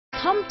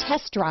Come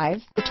test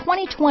drive the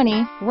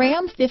 2020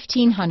 Ram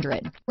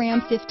 1500.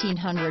 Ram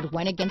 1500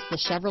 went against the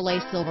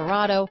Chevrolet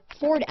Silverado,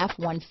 Ford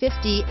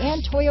F-150,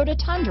 and Toyota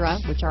Tundra,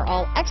 which are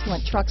all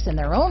excellent trucks in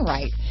their own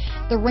right.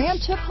 The Ram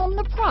took home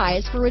the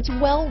prize for its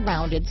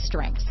well-rounded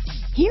strengths.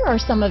 Here are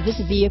some of this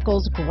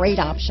vehicle's great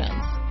options: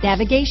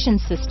 navigation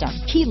system,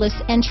 keyless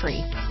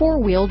entry,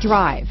 four-wheel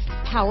drive,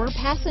 power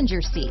passenger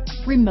seat,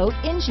 remote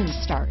engine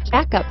start,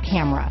 backup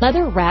camera,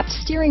 leather-wrapped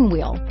steering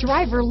wheel,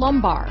 driver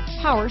lumbar,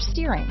 power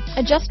steering,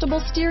 adjustable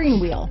steering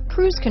wheel,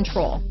 cruise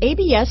control,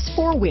 ABS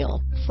four-wheel,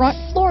 front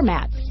floor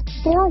mats,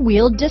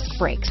 four-wheel disc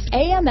brakes,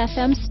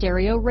 AM/FM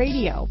stereo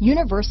radio,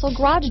 universal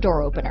garage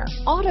door opener,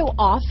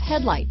 auto-off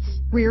headlights,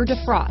 rear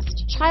defrost,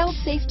 child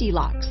safety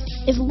locks.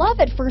 Is love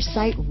at first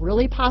sight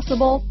really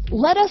possible?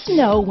 Let us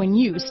know when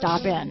you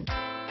stop in.